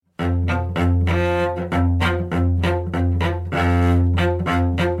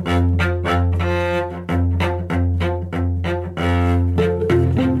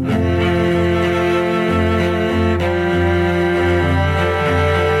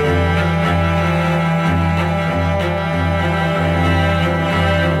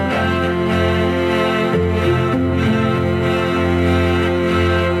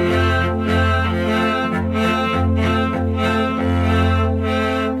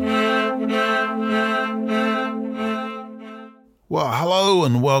Well, hello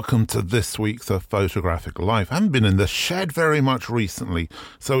and welcome to this week's Photographic Life. I haven't been in the shed very much recently,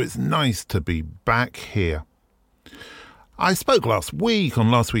 so it's nice to be back here. I spoke last week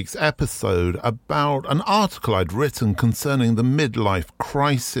on last week's episode about an article I'd written concerning the midlife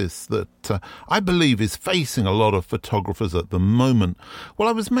crisis that I believe is facing a lot of photographers at the moment. Well,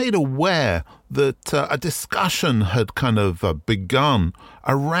 I was made aware that a discussion had kind of begun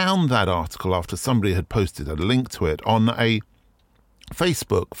around that article after somebody had posted a link to it on a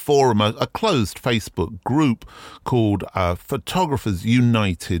Facebook forum, a closed Facebook group called Photographers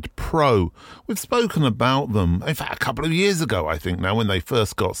United Pro. We've spoken about them, in fact, a couple of years ago, I think now, when they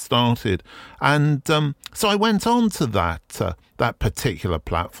first got started. And so I went on to that particular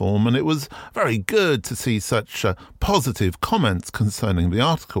platform, and it was very good to see such positive comments concerning the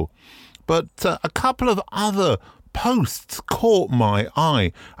article. But a couple of other posts caught my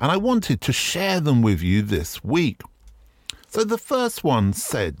eye, and I wanted to share them with you this week. So the first one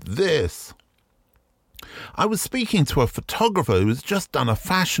said this: I was speaking to a photographer who has just done a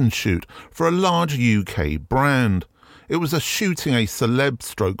fashion shoot for a large UK brand. It was a shooting a celeb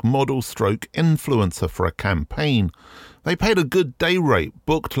stroke model stroke influencer for a campaign. They paid a good day rate,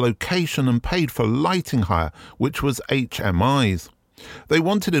 booked location and paid for lighting hire, which was HMIs. They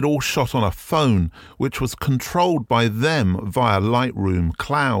wanted it all shot on a phone, which was controlled by them via Lightroom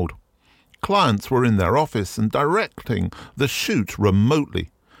Cloud. Clients were in their office and directing the shoot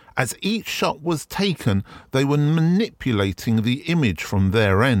remotely. As each shot was taken, they were manipulating the image from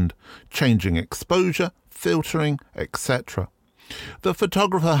their end, changing exposure, filtering, etc. The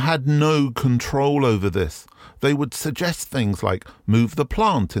photographer had no control over this. They would suggest things like move the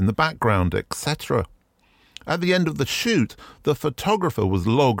plant in the background, etc. At the end of the shoot, the photographer was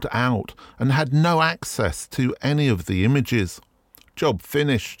logged out and had no access to any of the images. Job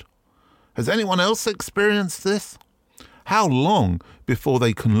finished. Has anyone else experienced this? How long before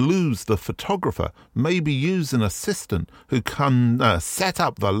they can lose the photographer, maybe use an assistant who can set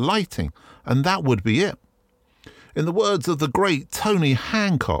up the lighting, and that would be it? In the words of the great Tony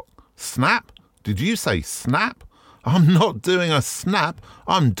Hancock, snap? Did you say snap? I'm not doing a snap,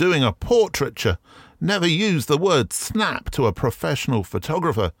 I'm doing a portraiture. Never use the word snap to a professional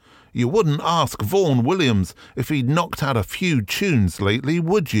photographer. You wouldn't ask Vaughan Williams if he'd knocked out a few tunes lately,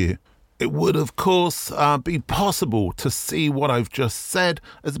 would you? It would, of course, be possible to see what I've just said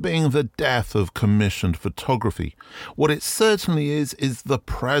as being the death of commissioned photography. What it certainly is the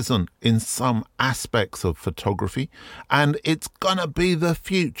present in some aspects of photography, and it's gonna be the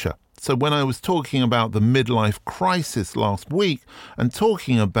future. So when I was talking about the midlife crisis last week and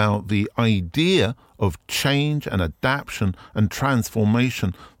talking about the idea of change and adaptation and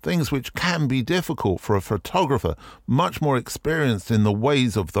transformation, things which can be difficult for a photographer much more experienced in the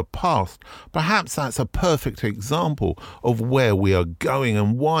ways of the past, perhaps that's a perfect example of where we are going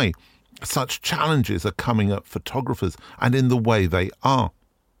and why such challenges are coming at photographers and in the way they are.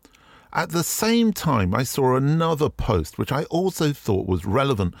 At the same time, I saw another post which I also thought was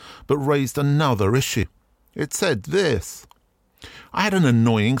relevant but raised another issue. It said this: I had an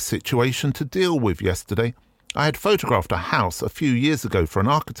annoying situation to deal with yesterday. I had photographed a house a few years ago for an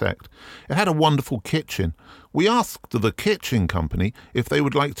architect. It had a wonderful kitchen. We asked the kitchen company if they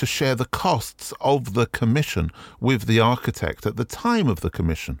would like to share the costs of the commission with the architect at the time of the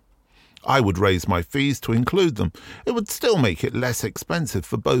commission. I would raise my fees to include them. It would still make it less expensive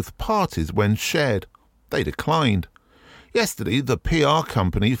for both parties when shared. They declined. Yesterday, the PR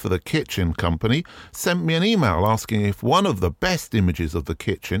company for the kitchen company sent me an email asking if one of the best images of the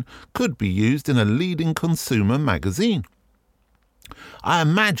kitchen could be used in a leading consumer magazine. I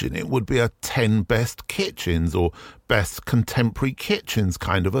imagine it would be a 10 best kitchens or best contemporary kitchens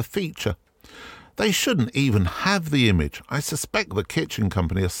kind of a feature. They shouldn't even have the image. I suspect the kitchen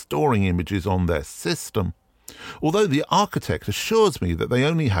company are storing images on their system, although the architect assures me that they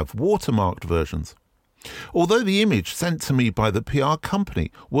only have watermarked versions. Although the image sent to me by the PR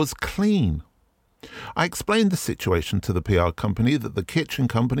company was clean. I explained the situation to the PR company that the kitchen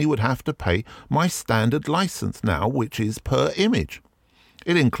company would have to pay my standard license now, which is per image.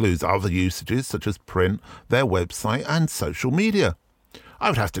 It includes other usages such as print, their website and social media. I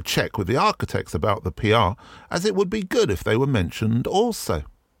would have to check with the architects about the PR, as it would be good if they were mentioned also.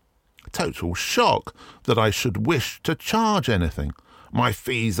 Total shock that I should wish to charge anything. My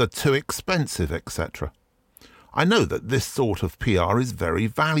fees are too expensive, etc. I know that this sort of PR is very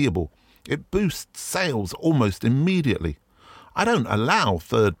valuable. It boosts sales almost immediately. I don't allow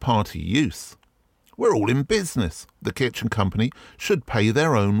third-party use. We're all in business. The kitchen company should pay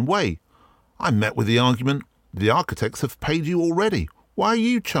their own way. I met with the argument, the architects have paid you already. Why are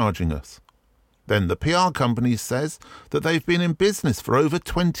you charging us? Then the PR company says that they've been in business for over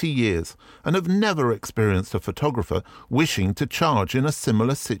 20 years and have never experienced a photographer wishing to charge in a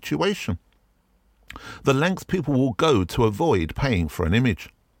similar situation. The lengths people will go to avoid paying for an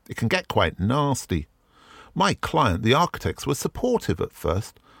image. It can get quite nasty. My client, the architects, were supportive at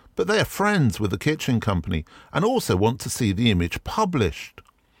first, but they are friends with the kitchen company and also want to see the image published.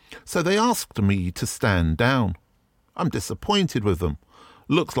 So they asked me to stand down. I'm disappointed with them.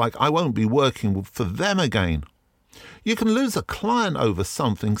 Looks like I won't be working for them again. You can lose a client over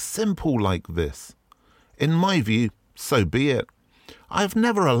something simple like this. In my view, so be it. I've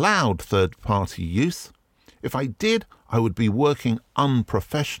never allowed third-party use. If I did, I would be working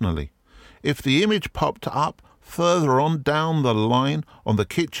unprofessionally. If the image popped up further on down the line on the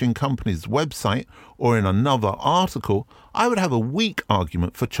kitchen company's website or in another article, I would have a weak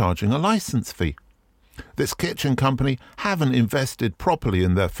argument for charging a license fee. This kitchen company haven't invested properly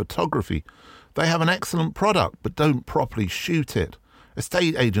in their photography. They have an excellent product but don't properly shoot it.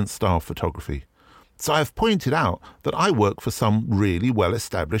 Estate agent style photography. So I've pointed out that I work for some really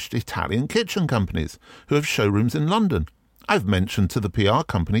well-established Italian kitchen companies who have showrooms in London. I've mentioned to the PR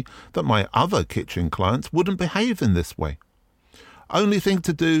company that my other kitchen clients wouldn't behave in this way. Only thing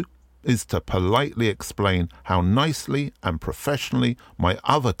to do is to politely explain how nicely and professionally my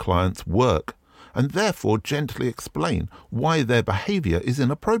other clients work, and therefore gently explain why their behaviour is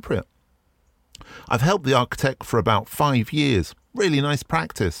inappropriate. I've helped the architect for about 5 years, really nice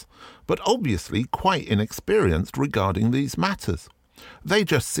practice, but obviously quite inexperienced regarding these matters. They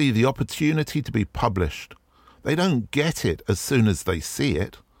just see the opportunity to be published. They don't get it as soon as they see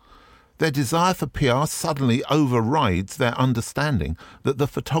it. Their desire for PR suddenly overrides their understanding that the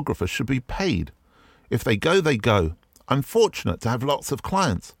photographer should be paid. If they go, they go. I'm fortunate to have lots of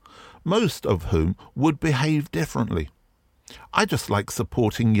clients, most of whom would behave differently. I just like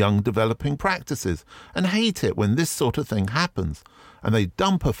supporting young developing practices and hate it when this sort of thing happens and they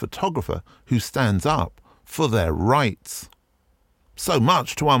dump a photographer who stands up for their rights. So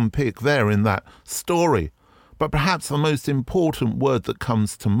much to unpick there in that story, but perhaps the most important word that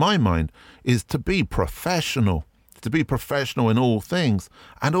comes to my mind is to be professional. To be professional in all things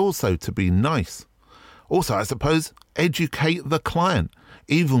and also to be nice. Also, I suppose, educate the client,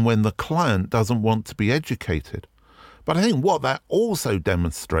 even when the client doesn't want to be educated. But I think what that also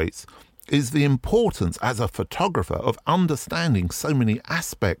demonstrates is the importance as a photographer of understanding so many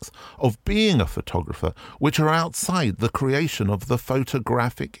aspects of being a photographer which are outside the creation of the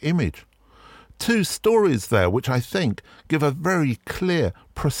photographic image. 2 stories there which I think give a very clear,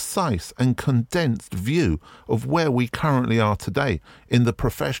 precise and condensed view of where we currently are today in the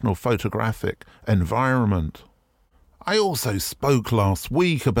professional photographic environment. I also spoke last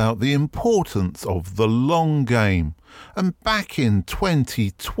week about the importance of the long game. And back in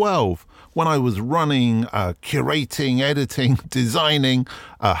 2012, when I was running, curating, editing, designing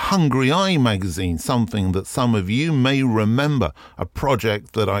a Hungry Eye magazine, something that some of you may remember, a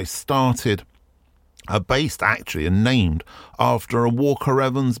project that I started, based actually and named after a Walker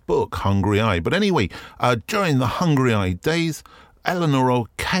Evans book, Hungry Eye. But anyway, during the Hungry Eye days, Eleanor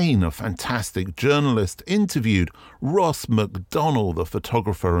O'Kane, a fantastic journalist, interviewed Ross McDonnell, the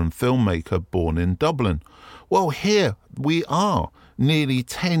photographer and filmmaker born in Dublin. Well, here we are, nearly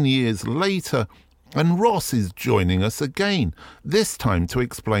 10 years later, and Ross is joining us again, this time to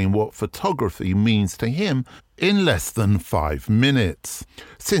explain what photography means to him in less than 5 minutes.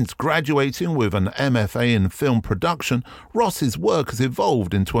 Since graduating with an MFA in film production, Ross's work has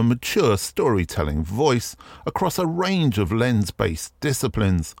evolved into a mature storytelling voice across a range of lens-based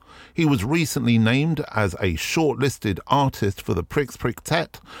disciplines. He was recently named as a shortlisted artist for the Prix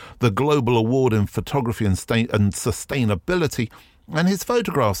Pictet, the Global Award in Photography and Sustainability, and his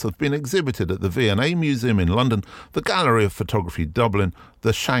photographs have been exhibited at the V&A Museum in London, the Gallery of Photography Dublin,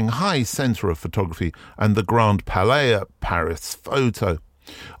 the Shanghai Centre of Photography and the Grand Palais at Paris Photo.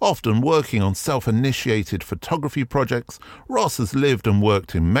 Often working on self-initiated photography projects, Ross has lived and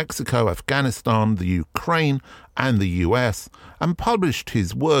worked in Mexico, Afghanistan, the Ukraine and the US, and published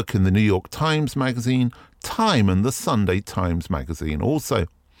his work in the New York Times Magazine, Time and the Sunday Times Magazine also.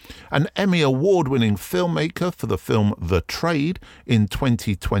 An Emmy Award-winning filmmaker for the film The Trade in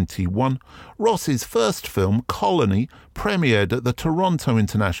 2021, Ross's first film, Colony, premiered at the Toronto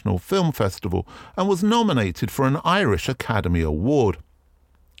International Film Festival and was nominated for an Irish Academy Award.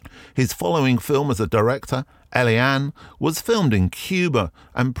 His following film as a director, Eliane, was filmed in Cuba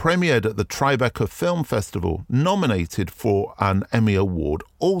and premiered at the Tribeca Film Festival, nominated for an Emmy Award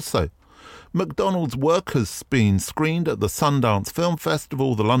also. McDonnell's work has been screened at the Sundance Film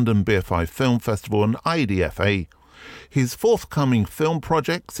Festival, the London BFI Film Festival and IDFA. His forthcoming film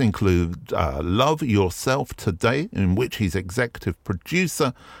projects include Love Yourself Today, in which he's executive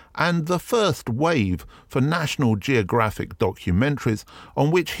producer, and The First Wave for National Geographic documentaries,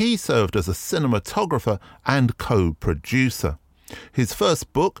 on which he served as a cinematographer and co-producer. His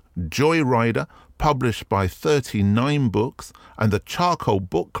first book, Joyrider, published by 39 Books, and the Charcoal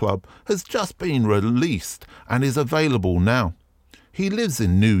Book Club, has just been released and is available now. He lives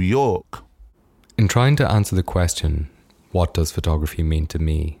in New York. In trying to answer the question, what does photography mean to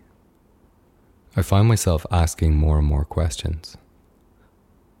me? I find myself asking more and more questions,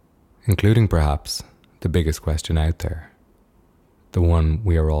 including perhaps the biggest question out there, the one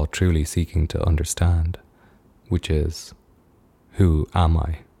we are all truly seeking to understand, which is, who am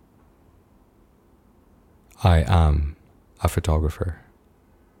I? I am a photographer.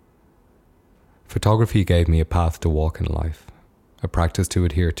 Photography gave me a path to walk in life, a practice to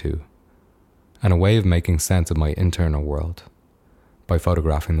adhere to, and a way of making sense of my internal world by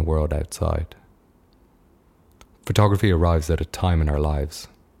photographing the world outside. Photography arrives at a time in our lives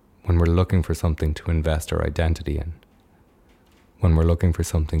when we're looking for something to invest our identity in, when we're looking for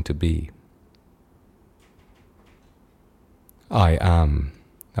something to be. I am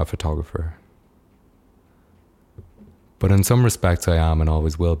a photographer. But in some respects I am and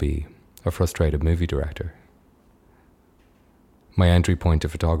always will be a frustrated movie director. My entry point to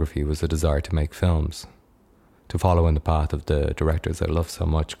photography was a desire to make films, to follow in the path of the directors I loved so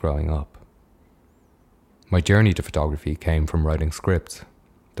much growing up. My journey to photography came from writing scripts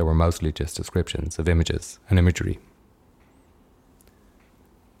that were mostly just descriptions of images and imagery.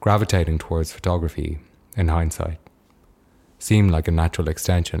 Gravitating towards photography, in hindsight, seemed like a natural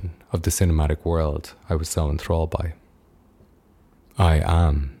extension of the cinematic world I was so enthralled by. I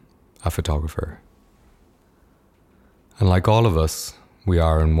am a photographer. And like all of us, we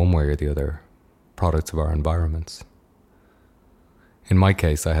are in one way or the other products of our environments. In my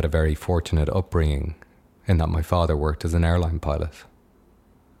case, I had a very fortunate upbringing in that my father worked as an airline pilot.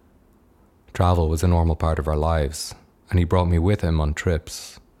 Travel was a normal part of our lives, and he brought me with him on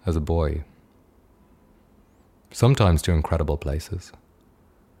trips as a boy. Sometimes to incredible places,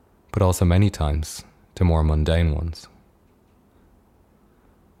 but also many times to more mundane ones.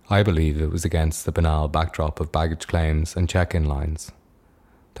 I believe it was against the banal backdrop of baggage claims and check-in lines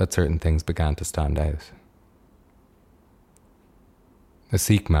that certain things began to stand out. A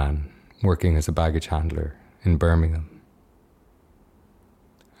Sikh man working as a baggage handler in Birmingham.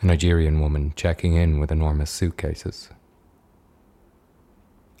 A Nigerian woman checking in with enormous suitcases.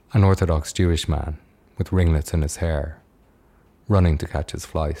 An Orthodox Jewish man with ringlets in his hair, running to catch his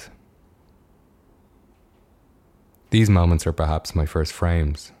flight. These moments are perhaps my first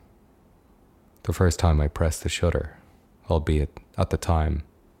frames. The first time I pressed the shutter, albeit at the time,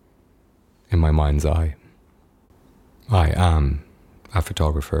 in my mind's eye. I am a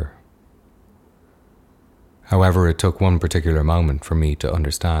photographer. However, it took one particular moment for me to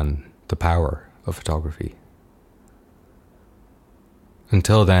understand the power of photography.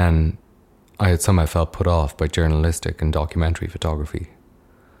 Until then, I had somehow felt put off by journalistic and documentary photography,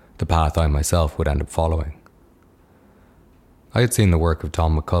 the path I myself would end up following. I had seen the work of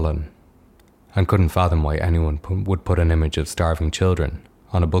Tom McCullen, and couldn't fathom why anyone would put an image of starving children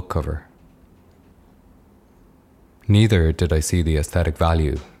on a book cover. Neither did I see the aesthetic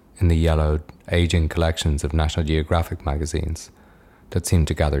value in the yellowed, aging collections of National Geographic magazines that seemed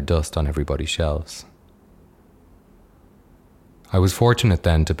to gather dust on everybody's shelves. I was fortunate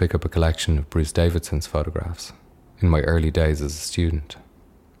then to pick up a collection of Bruce Davidson's photographs in my early days as a student.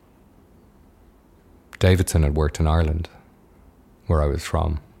 Davidson had worked in Ireland, where I was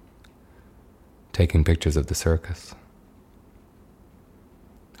from, taking pictures of the circus.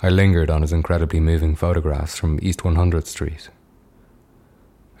 I lingered on his incredibly moving photographs from East 100th Street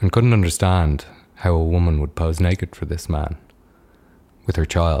and couldn't understand how a woman would pose naked for this man, with her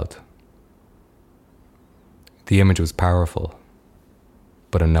child. The image was powerful,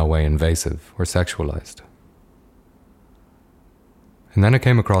 but in no way invasive or sexualized. And then I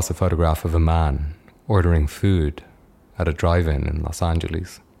came across a photograph of a man ordering food at a drive-in in Los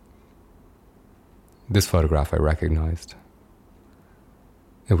Angeles. This photograph I recognized.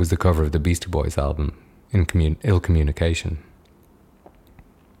 It was the cover of the Beastie Boys album, Ill Communication.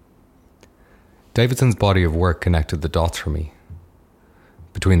 Davidson's body of work connected the dots for me,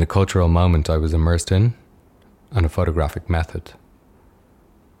 between the cultural moment I was immersed in and a photographic method.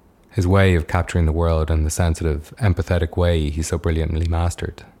 His way of capturing the world in the sensitive, empathetic way he so brilliantly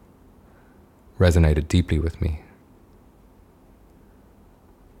mastered resonated deeply with me.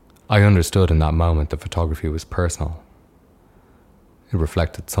 I understood in that moment that photography was personal. It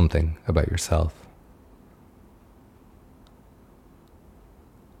reflected something about yourself.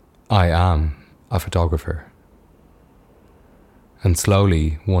 I am a photographer. And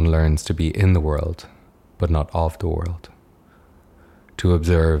slowly one learns to be in the world, but not of the world. To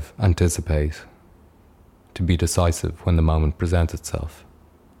observe, anticipate, to be decisive when the moment presents itself.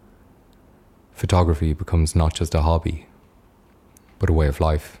 Photography becomes not just a hobby, but a way of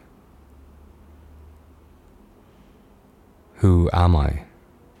life. Who am I?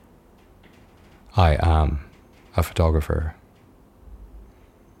 I am a photographer.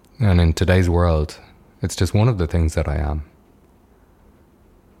 And in today's world, it's just one of the things that I am.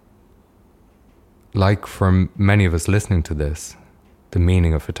 Like for many of us listening to this, the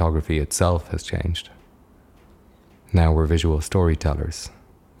meaning of photography itself has changed. Now we're visual storytellers,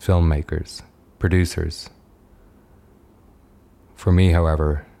 filmmakers, producers. For me,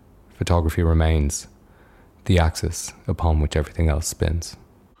 however, photography remains the axis upon which everything else spins.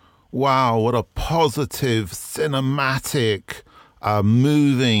 Wow, what a positive, cinematic,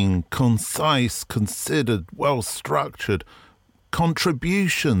 moving, concise, considered, well-structured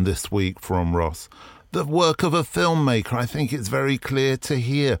contribution this week from Ross. The work of a filmmaker. I think it's very clear to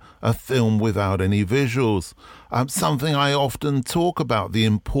hear a film without any visuals. Something I often talk about, the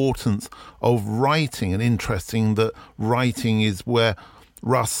importance of writing, and interesting that writing is where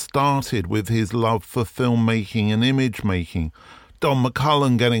Russ started with his love for filmmaking and image making. Don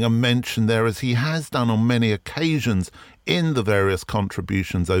McCullum getting a mention there, as he has done on many occasions in the various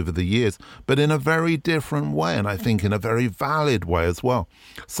contributions over the years, but in a very different way, and I think in a very valid way as well.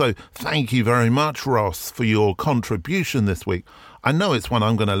 So thank you very much, Ross, for your contribution this week. I know it's one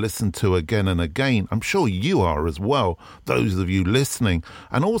I'm going to listen to again and again. I'm sure you are as well, those of you listening.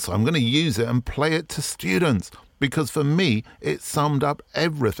 And also I'm going to use it and play it to students, because for me, it summed up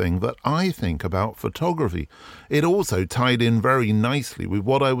everything that I think about photography. It also tied in very nicely with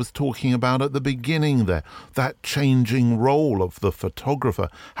what I was talking about at the beginning there, that changing role of the photographer,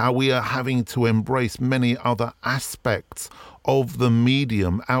 how we are having to embrace many other aspects of the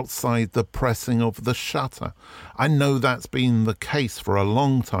medium outside the pressing of the shutter. I know that's been the case for a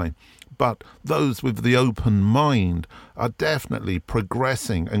long time, but those with the open mind are definitely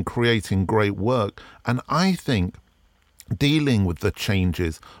progressing and creating great work, and I think dealing with the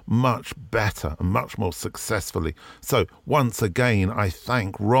changes much better and much more successfully. So once again, I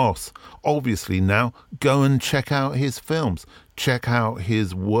thank Ross. Obviously now, go and check out his films, check out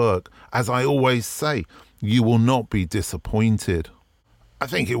his work. As I always say, you will not be disappointed. I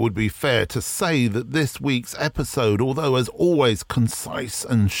think it would be fair to say that this week's episode, although as always concise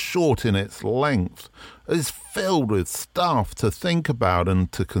and short in its length, is filled with stuff to think about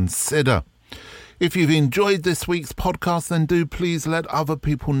and to consider. If you've enjoyed this week's podcast, then do please let other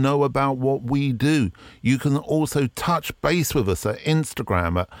people know about what we do. You can also touch base with us at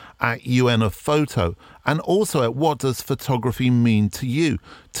Instagram at UNofPhoto, and also at What Does Photography Mean to You?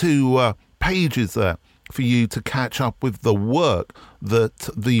 Two pages there for you to catch up with the work that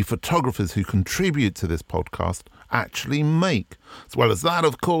the photographers who contribute to this podcast actually make. As well as that,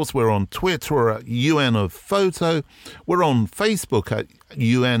 of course, we're on Twitter at UNofPhoto, we're on Facebook at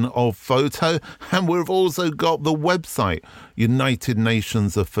UNofPhoto, and we've also got the website,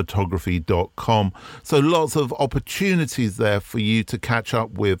 UnitedNationsOfPhotography.com. So lots of opportunities there for you to catch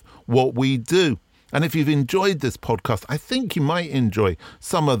up with what we do. And if you've enjoyed this podcast, I think you might enjoy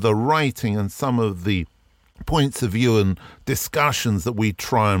some of the writing and some of the points of view and discussions that we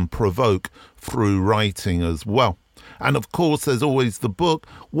try and provoke through writing as well. And of course, there's always the book,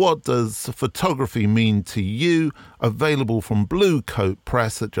 What Does Photography Mean to You? Available from Blue Coat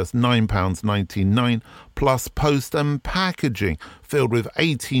Press at just £9.99, plus post and packaging, filled with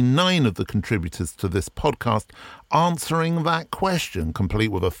 89 of the contributors to this podcast answering that question, complete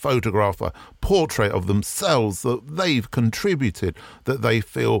with a photograph, a portrait of themselves that they've contributed, that they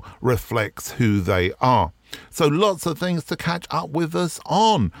feel reflects who they are. So lots of things to catch up with us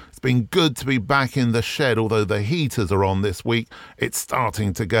on. It's been good to be back in the shed, although the heaters are on this week. It's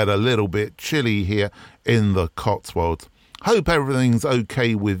starting to get a little bit chilly here in the Cotswolds. Hope everything's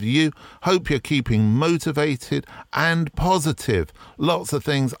okay with you. Hope you're keeping motivated and positive. Lots of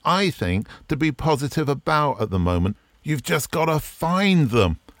things, I think, to be positive about at the moment. You've just got to find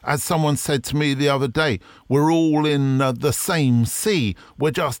them. As someone said to me the other day, we're all in the same sea.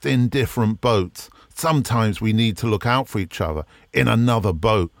 We're just in different boats. Sometimes we need to look out for each other in another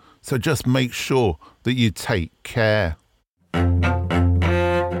boat. So just make sure that you take care.